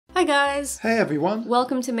Hi guys! Hey everyone!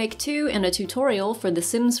 Welcome to Make 2 and a tutorial for the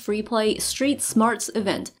Sims FreePlay Street Smarts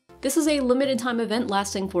event. This is a limited time event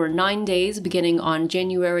lasting for 9 days beginning on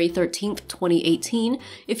January 13th, 2018.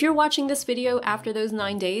 If you're watching this video after those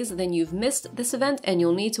 9 days, then you've missed this event and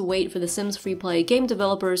you'll need to wait for the Sims FreePlay game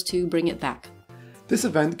developers to bring it back. This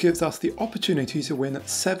event gives us the opportunity to win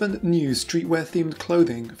 7 new streetwear themed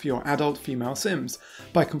clothing for your adult female Sims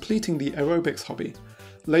by completing the Aerobics Hobby.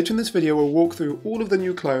 Later in this video we'll walk through all of the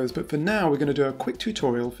new clothes, but for now we're going to do a quick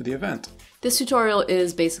tutorial for the event. This tutorial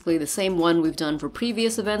is basically the same one we've done for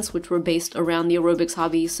previous events, which were based around the Aerobics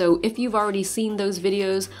Hobby, so if you've already seen those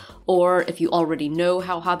videos, or if you already know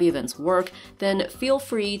how hobby events work, then feel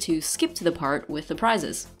free to skip to the part with the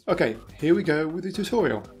prizes. Okay, here we go with the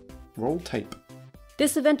tutorial. Roll tape.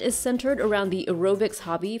 This event is centered around the Aerobics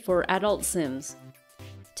Hobby for adult Sims.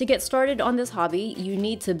 To get started on this hobby, you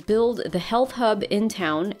need to build the health hub in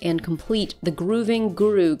town and complete the Grooving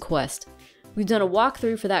Guru quest. We've done a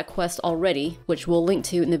walkthrough for that quest already, which we'll link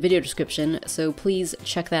to in the video description, so please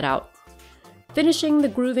check that out. Finishing the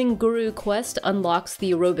Grooving Guru quest unlocks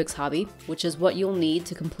the Aerobics Hobby, which is what you'll need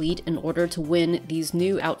to complete in order to win these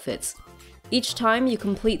new outfits. Each time you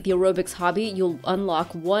complete the Aerobics Hobby, you'll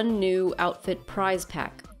unlock one new outfit prize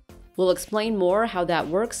pack. We'll explain more how that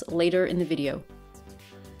works later in the video.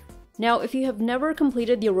 Now, if you have never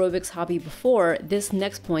completed the Aerobics Hobby before, this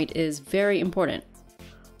next point is very important.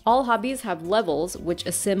 All hobbies have levels which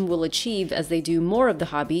a sim will achieve as they do more of the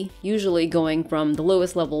hobby, usually going from the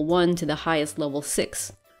lowest level 1 to the highest level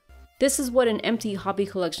 6. This is what an empty hobby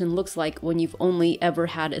collection looks like when you've only ever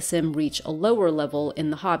had a sim reach a lower level in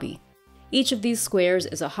the hobby. Each of these squares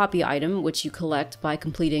is a hobby item which you collect by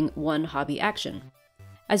completing one hobby action.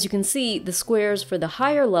 As you can see, the squares for the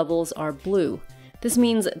higher levels are blue. This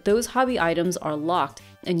means those hobby items are locked,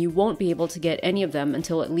 and you won't be able to get any of them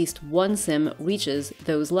until at least one sim reaches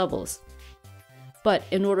those levels. But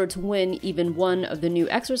in order to win even one of the new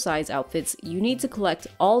exercise outfits, you need to collect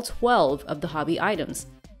all 12 of the hobby items.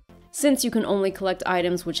 Since you can only collect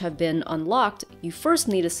items which have been unlocked, you first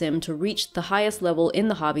need a sim to reach the highest level in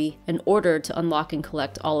the hobby in order to unlock and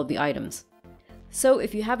collect all of the items. So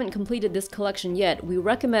if you haven't completed this collection yet, we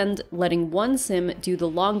recommend letting one sim do the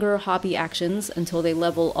longer hobby actions until they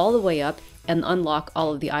level all the way up and unlock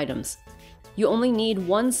all of the items. You only need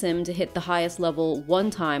one sim to hit the highest level one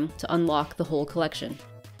time to unlock the whole collection.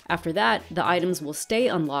 After that, the items will stay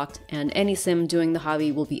unlocked and any sim doing the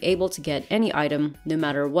hobby will be able to get any item no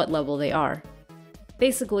matter what level they are.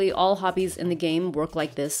 Basically, all hobbies in the game work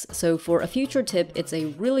like this, so for a future tip, it's a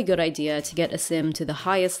really good idea to get a sim to the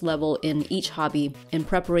highest level in each hobby in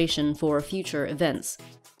preparation for future events.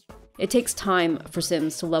 It takes time for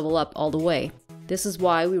sims to level up all the way. This is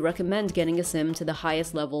why we recommend getting a sim to the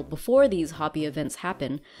highest level before these hobby events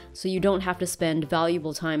happen, so you don't have to spend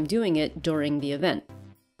valuable time doing it during the event.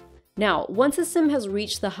 Now, once a sim has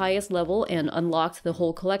reached the highest level and unlocked the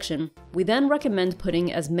whole collection, we then recommend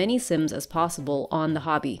putting as many sims as possible on the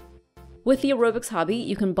hobby. With the Aerobics Hobby,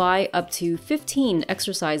 you can buy up to 15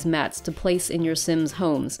 exercise mats to place in your sims'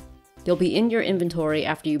 homes. They'll be in your inventory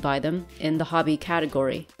after you buy them, in the hobby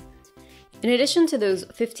category. In addition to those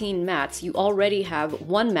 15 mats, you already have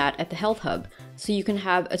one mat at the health hub, so you can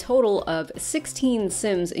have a total of 16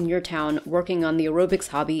 sims in your town working on the Aerobics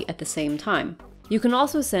Hobby at the same time. You can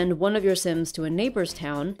also send one of your sims to a neighbor's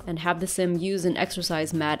town and have the sim use an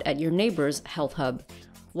exercise mat at your neighbor's health hub.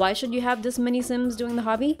 Why should you have this many sims doing the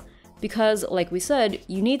hobby? Because, like we said,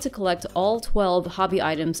 you need to collect all 12 hobby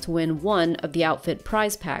items to win one of the outfit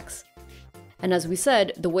prize packs. And as we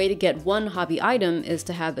said, the way to get one hobby item is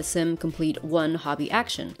to have a sim complete one hobby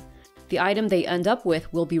action. The item they end up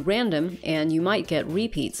with will be random, and you might get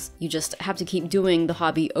repeats. You just have to keep doing the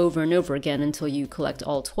hobby over and over again until you collect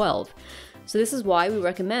all 12. So this is why we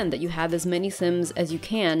recommend that you have as many sims as you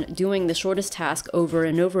can doing the shortest task over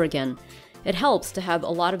and over again. It helps to have a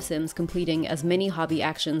lot of sims completing as many hobby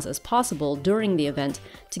actions as possible during the event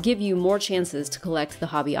to give you more chances to collect the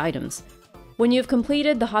hobby items. When you've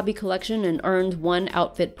completed the hobby collection and earned one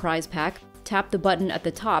outfit prize pack, tap the button at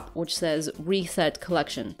the top which says Reset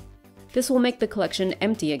Collection. This will make the collection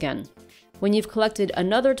empty again. When you've collected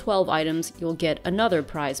another 12 items, you'll get another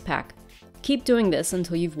prize pack. Keep doing this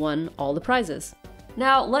until you've won all the prizes.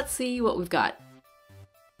 Now, let's see what we've got.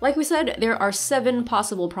 Like we said, there are 7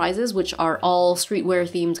 possible prizes, which are all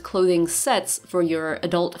streetwear-themed clothing sets for your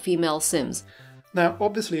adult female Sims. Now,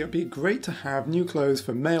 obviously it would be great to have new clothes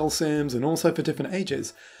for male Sims and also for different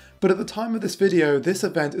ages, but at the time of this video, this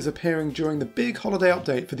event is appearing during the big holiday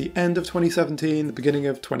update for the end of 2017, the beginning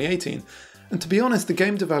of 2018, And to be honest, the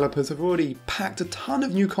game developers have already packed a ton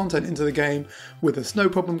of new content into the game with the Snow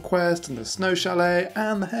Problem Quest and the Snow Chalet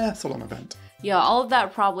and the Hair Salon event. Yeah, all of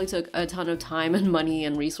that probably took a ton of time and money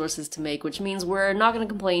and resources to make, which means we're not going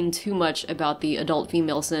to complain too much about the adult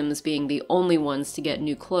female Sims being the only ones to get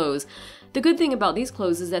new clothes. The good thing about these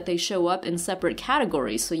clothes is that they show up in separate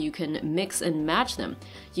categories, so you can mix and match them.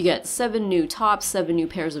 You get 7 new tops, 7 new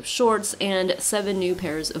pairs of shorts, and 7 new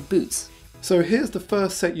pairs of boots. So here's the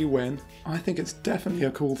first set you win. I think it's definitely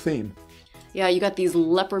a cool theme. Yeah, you got these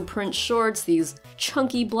leopard print shorts, these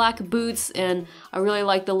chunky black boots, and I really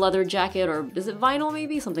like the leather jacket, or is it vinyl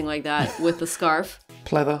maybe? Something like that, with the scarf.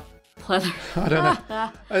 Pleather. Pleather. I don't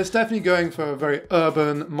know. It's definitely going for a very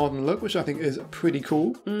urban, modern look, which I think is pretty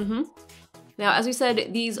cool. Mm-hmm. Now, as we said,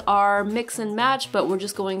 these are mix and match, but we're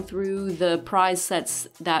just going through the prize sets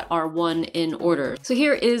that are won in order. So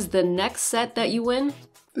here is the next set that you win.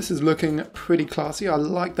 This is looking pretty classy. I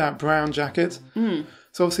like that brown jacket.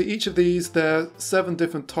 So obviously each of these, they're 7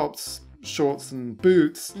 different tops, shorts and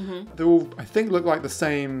boots. They all, I think, look like the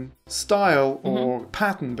same style or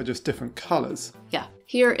pattern, but just different colors. Yeah.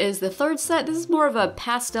 Here is the third set. This is more of a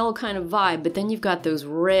pastel kind of vibe, but then you've got those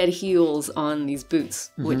red heels on these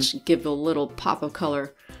boots, which give a little pop of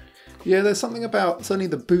color. Yeah, there's something about certainly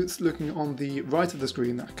the boots looking on the right of the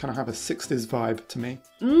screen that kind of have a 60s vibe to me.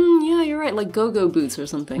 Yeah, you're right, like go-go boots or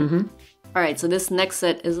something. Alright, so this next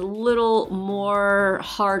set is a little more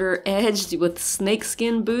harder edged with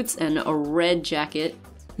snakeskin boots and a red jacket.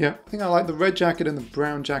 Yeah, I think I like the red jacket and the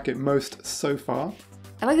brown jacket most so far.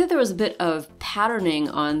 I like that there was a bit of patterning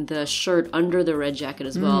on the shirt under the red jacket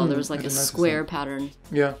as well. There was like a square pattern.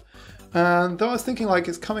 Yeah, and though I was thinking like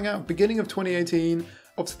it's coming out beginning of 2018,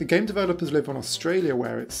 obviously the game developers live on Australia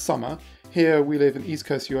where it's summer. Here we live in East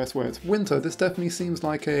Coast US where it's winter. This definitely seems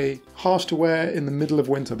like a harsh to wear in the middle of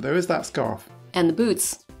winter, but there is that scarf. And the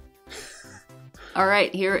boots.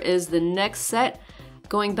 Alright, here is the next set.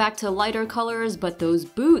 Going back to lighter colors, but those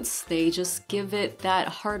boots, they just give it that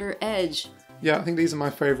harder edge. Yeah, I think these are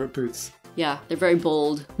my favorite boots. Yeah, they're very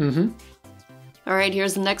bold. Alright,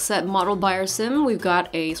 here's the next set modeled by our sim. We've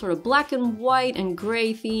got a sort of black and white and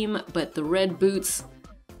gray theme, but the red boots,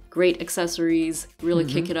 great accessories, really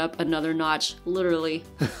kick it up another notch, literally.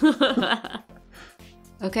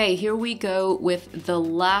 Okay, here we go with the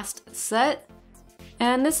last set.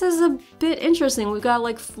 And this is a bit interesting. We've got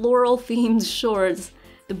like floral themed shorts.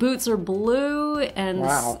 The boots are blue, and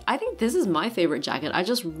wow. I think this is my favorite jacket. I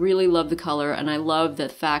just really love the color, and I love the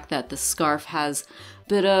fact that the scarf has a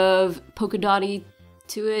bit of polka dotty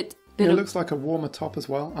to it. It looks like a warmer top as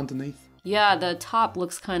well underneath. Yeah, the top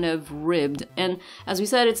looks kind of ribbed. And as we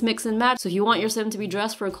said, it's mix and match. So if you want your sim to be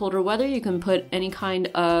dressed for colder weather, you can put any kind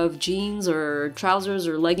of jeans or trousers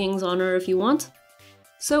or leggings on her if you want.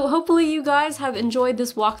 So hopefully you guys have enjoyed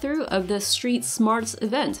this walkthrough of the Street Smarts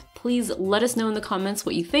event. Please let us know in the comments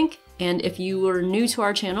what you think. And if you are new to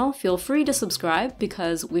our channel, feel free to subscribe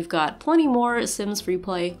because we've got plenty more Sims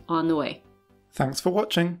FreePlay on the way. Thanks for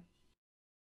watching.